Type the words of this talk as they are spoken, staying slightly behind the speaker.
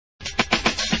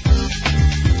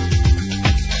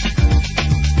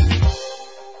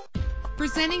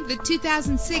Presenting the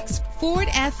 2006 Ford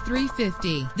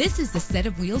F-350. This is the set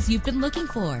of wheels you've been looking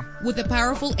for, with a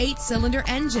powerful 8-cylinder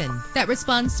engine that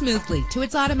responds smoothly to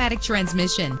its automatic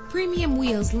transmission. Premium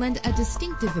wheels lend a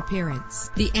distinctive appearance.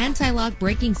 The anti-lock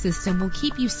braking system will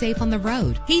keep you safe on the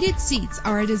road. Heated seats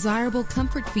are a desirable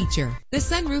comfort feature. The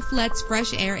sunroof lets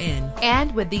fresh air in.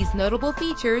 And with these notable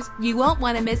features, you won't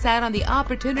want to miss out on the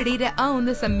opportunity to own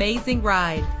this amazing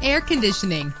ride. Air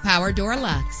conditioning, power door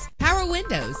locks, power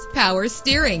windows, power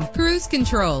steering, cruise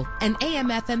control, and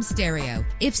AM/FM stereo.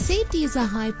 If safety is a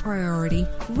high priority,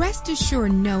 rest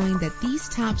assured knowing that these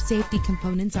top safety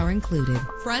components are included.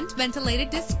 Front ventilated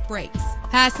disc brakes,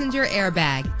 passenger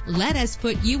airbag. Let us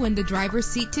put you in the driver's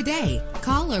seat today.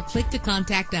 Call or click to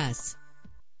contact us.